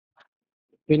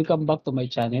Welcome back to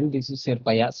my channel. This is Sir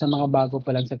Paya. Sa mga bago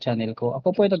pa lang sa channel ko,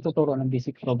 ako po ay nagtuturo ng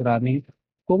basic programming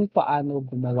kung paano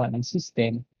gumawa ng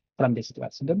system from this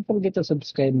class. So don't forget to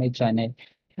subscribe my channel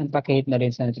and pakihit na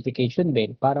rin sa notification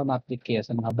bell para ma-update kayo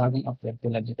sa mga bagong upload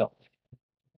tulad nito.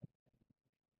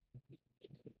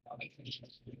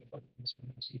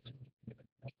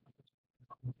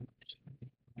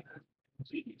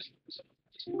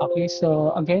 Okay,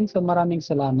 so again, so maraming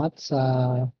salamat sa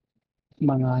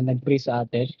mga nag-pray sa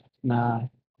atin na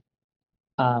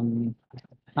um,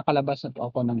 nakalabas na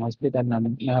po ako ng hospital na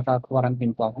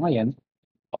nakaka-quarantine po ako ngayon.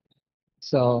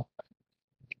 So,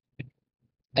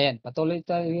 ayan, patuloy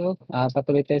tayo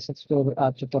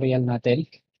sa tutorial natin.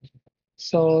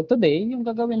 So, today, yung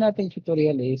gagawin natin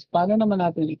tutorial is paano naman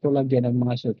natin itulagyan ng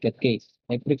mga shortcut keys.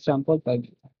 Like for example, pag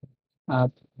uh,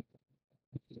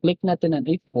 click natin ng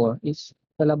F4 is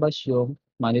lalabas yung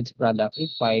manage product,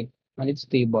 F5, manage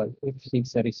table,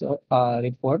 F6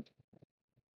 report,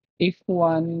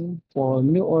 F1 for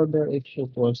new order,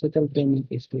 F2 for settle payment,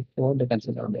 F3 for the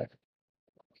cancel order.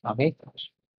 Okay?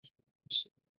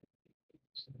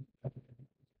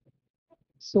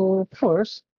 So,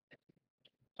 first,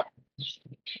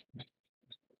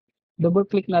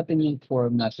 double-click natin yung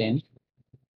form natin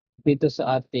dito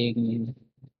sa ating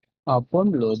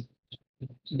form load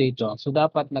dito. So,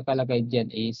 dapat nakalagay dyan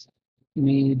is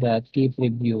me.keep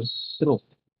review true.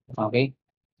 Okay?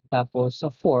 Tapos, sa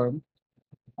form,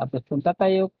 tapos punta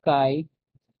tayo kay,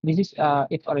 this is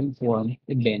if RM form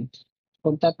event.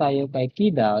 Punta tayo kay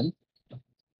key down.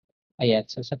 Ayan.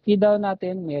 So, sa key down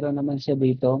natin, meron naman siya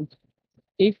dito.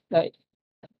 If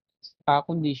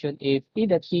condition, if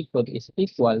key code is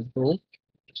equal to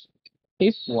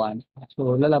F1,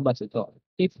 so lalabas ito.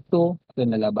 F2, ito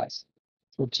lalabas.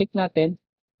 So, check natin.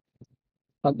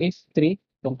 Pag F3,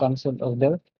 itong cancel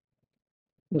order,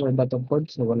 meron ba itong code?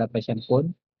 So, wala pa siyang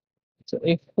code. So,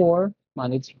 F4,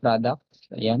 manage product.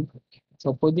 Ayan.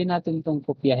 So, pwede natin itong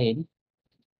kopyahin.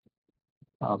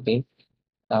 Okay.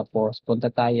 Tapos, punta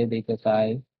tayo dito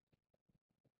kay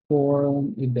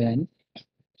form event.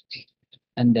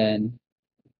 And then,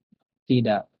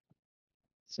 TDAP.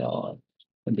 So,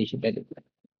 condition edit.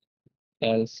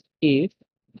 Else, if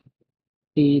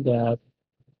TDAP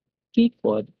key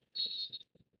code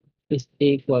is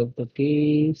equal to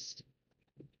case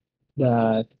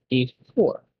that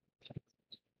F4.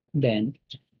 Then,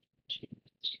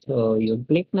 so yung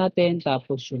click natin,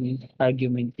 tapos yung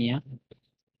argument niya,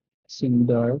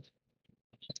 sender.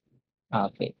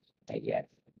 Okay, ayan.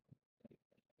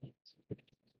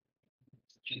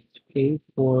 Okay,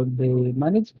 for the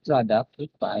managed product,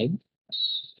 F5.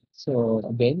 So,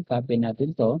 again, copy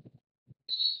natin to.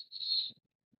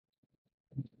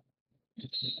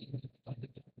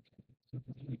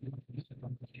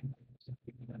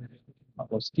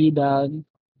 Tapos key down.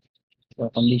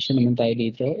 So, condition naman tayo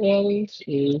dito. Else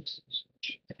is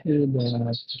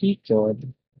the key code.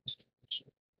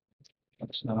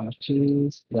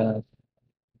 Choose the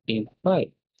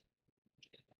F5.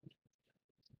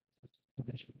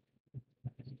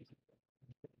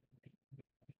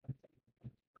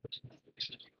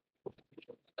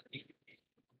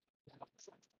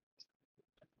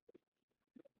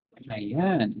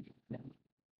 Ayan.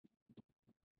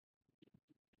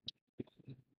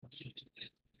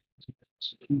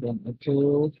 Then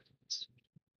ito,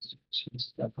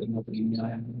 stop na po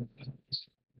yan.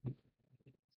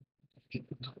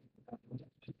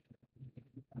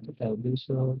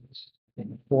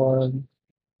 Then form,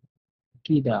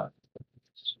 key down.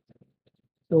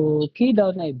 So, key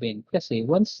down na event kasi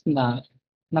once na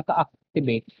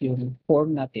naka-activate yung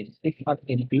form natin, click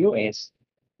in POS,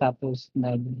 tapos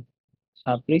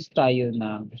nag-place tayo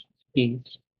ng key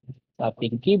sa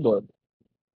ating keyboard.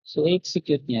 So,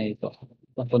 execute niya ito,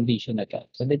 ang condition na ka.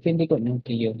 So, depende ko ng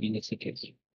key yung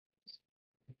in-execute.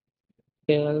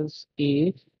 Else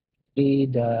if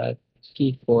the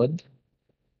key code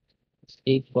is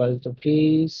equal to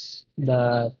case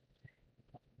that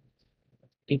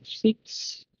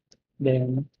F6,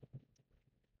 then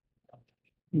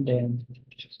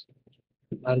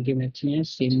argument niya,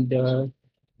 sender,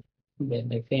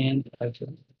 then event,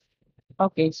 argument.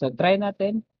 Okay, so try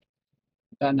natin.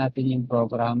 Try natin yung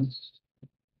program.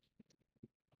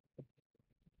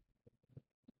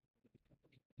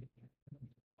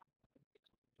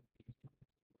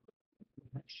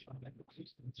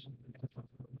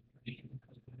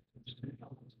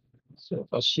 So,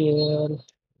 share,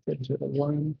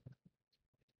 1.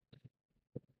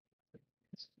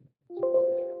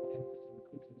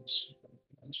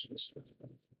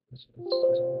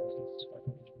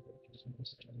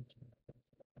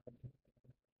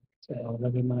 So,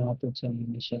 lagay mo natin sa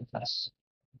initial task.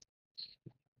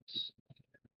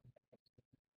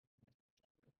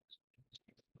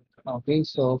 Okay,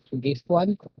 so this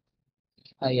one,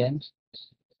 ayan.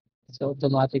 So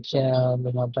automatic siya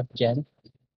lumapat dyan.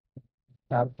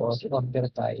 Tapos order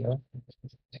tayo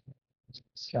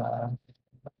sa,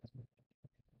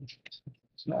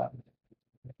 sa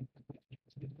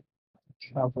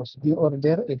tapos new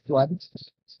order if one.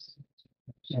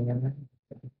 Ayan.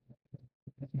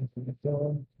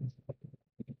 Ito.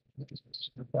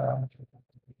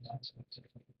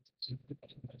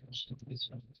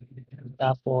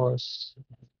 Tapos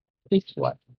if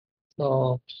one.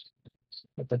 So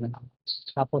ito na.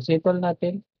 Tapos settle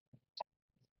natin.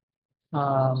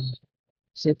 Um,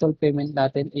 settle payment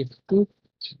natin if two.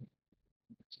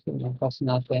 So yung cost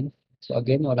natin. So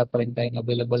again, wala pa rin tayong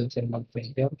available sa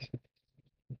mag-printer.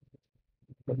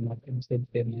 Pag natin send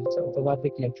payment. So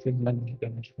automatic like lang yung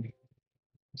payment.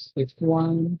 If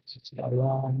one, star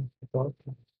one, ito.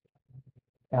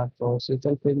 Tapos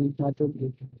settle payment natin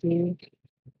if two.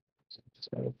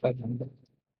 So 500.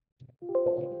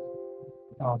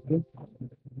 Okay.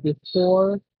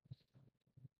 Before,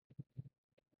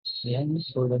 ayan,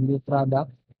 so the new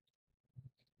product,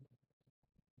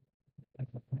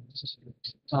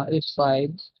 is 5.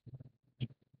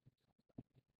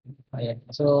 Ayan.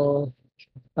 So,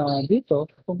 dito,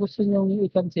 kung gusto nyo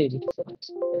i-cancel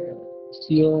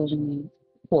yung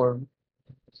form,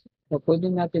 so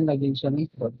pwede natin lagyan siya ng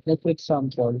form. Like for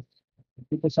example,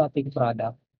 dito sa ating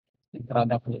product, yung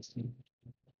product listing.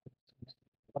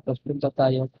 Tapos punta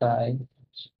tayo kay,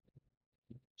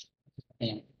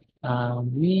 ayan,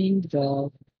 we the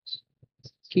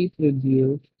keep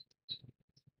review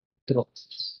true.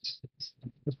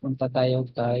 Tapos punta tayo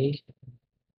kay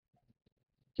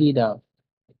TDAO.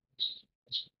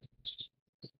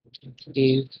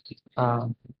 If,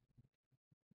 um,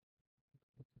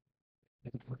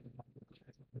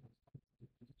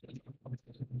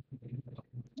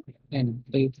 and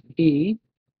if E,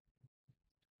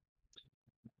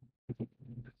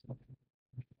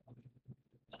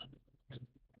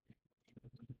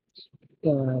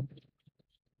 uh,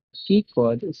 key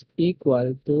code is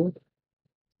equal to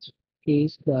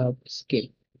is the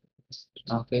skip.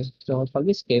 Okay, so pag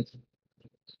skip,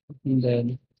 and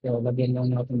then, so lagyan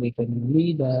lang natin dito ng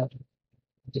reader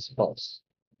is false.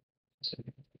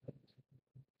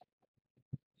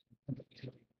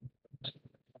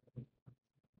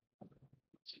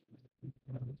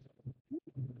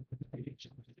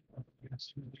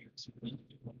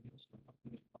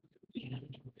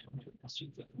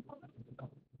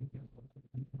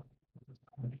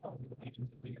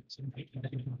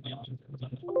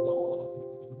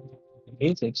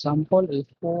 Okay, so example is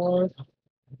 4,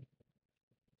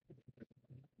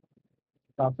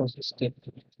 tapos skip.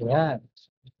 Yan.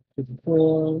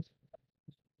 4,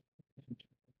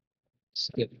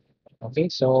 skip. Okay,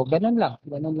 so ganun lang.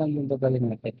 Ganun lang yung gagawin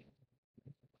natin.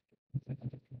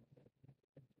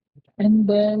 And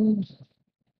then,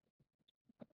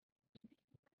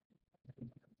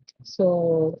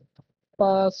 so,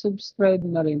 pa-subscribe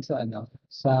na rin sa ano,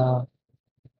 sa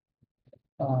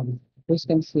voice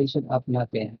cancellation app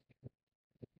natin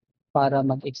para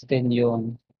mag-extend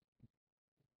yung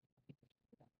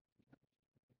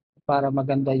para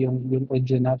maganda yung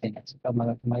audio natin at saka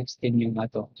ma-extend yung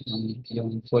ato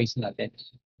yung voice natin.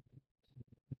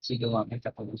 Sige, may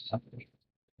katulong.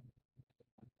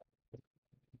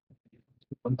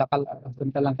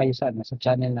 Punta lang kayo sa ano, sa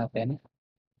channel natin.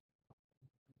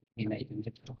 Hinayin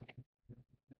dito.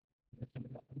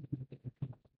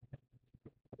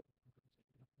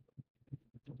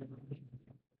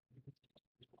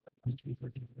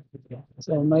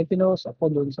 So may pinost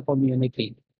ako doon sa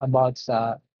community about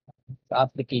sa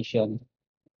application.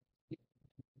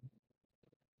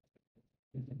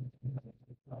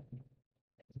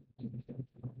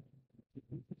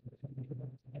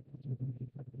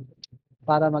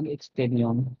 Para mag-extend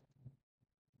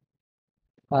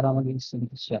para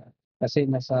mag-extend siya. Kasi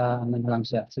nasa ano lang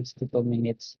siya, 62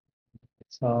 minutes.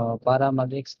 So para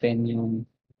mag-extend yung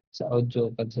sa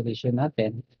audio cancellation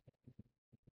natin,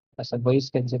 sa voice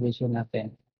cancellation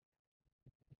natin,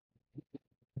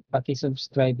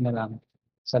 paki-subscribe na lang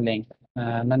sa link.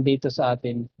 Nandito sa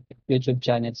atin YouTube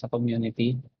channel sa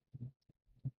community.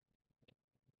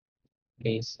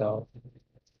 Okay, so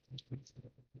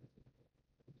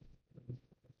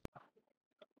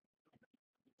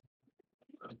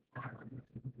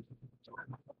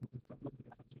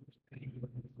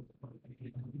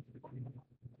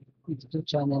YouTube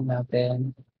channel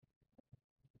natin.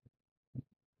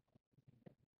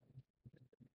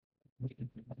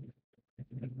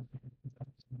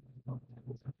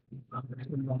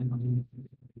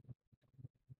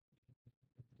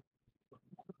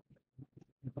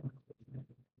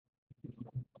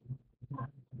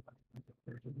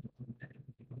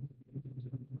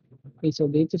 Okay, so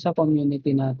dito sa community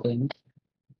natin,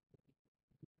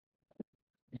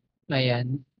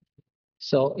 ayan.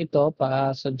 So ito,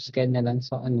 pa-subscribe na lang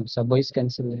sa ano, sa voice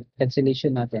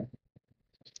cancellation natin.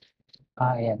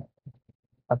 Ayan.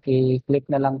 Paki-click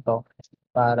na lang 'to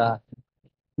para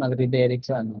mag-redirect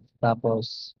sa ano,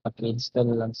 tapos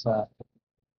paki-install lang sa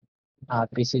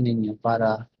PC ninyo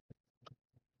para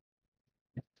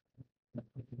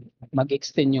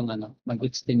mag-extend yung ano,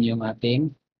 mag-extend yung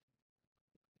ating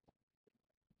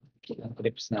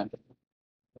encrypts natin.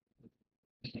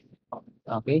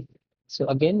 Okay?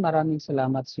 So again, maraming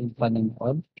salamat sa inyong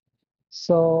panonood.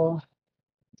 So,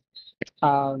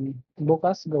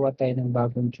 bukas gawa tayo ng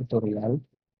bagong tutorial.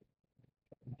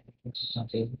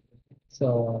 Okay?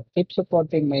 So, keep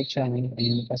supporting my channel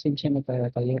and pasensya na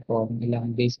kayo kung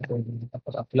ilang days ko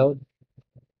nakapag-upload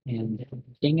and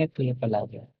ingat kayo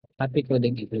palagi. Happy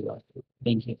coding everyone.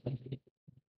 Thank you.